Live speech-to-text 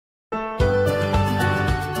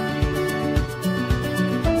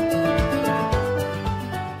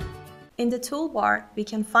In the toolbar, we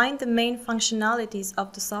can find the main functionalities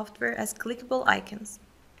of the software as clickable icons.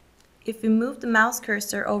 If we move the mouse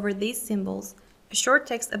cursor over these symbols, a short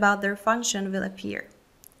text about their function will appear.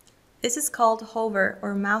 This is called hover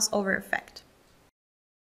or mouse over effect.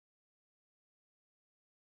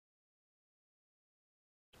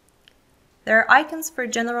 There are icons for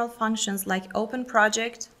general functions like Open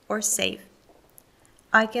Project or Save,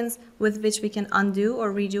 icons with which we can undo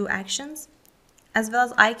or redo actions, as well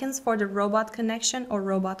as icons for the robot connection or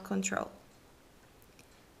robot control.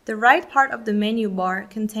 The right part of the menu bar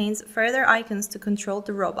contains further icons to control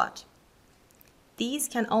the robot. These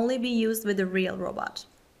can only be used with a real robot.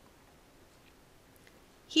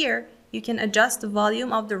 Here, you can adjust the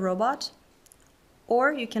volume of the robot,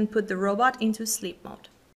 or you can put the robot into sleep mode.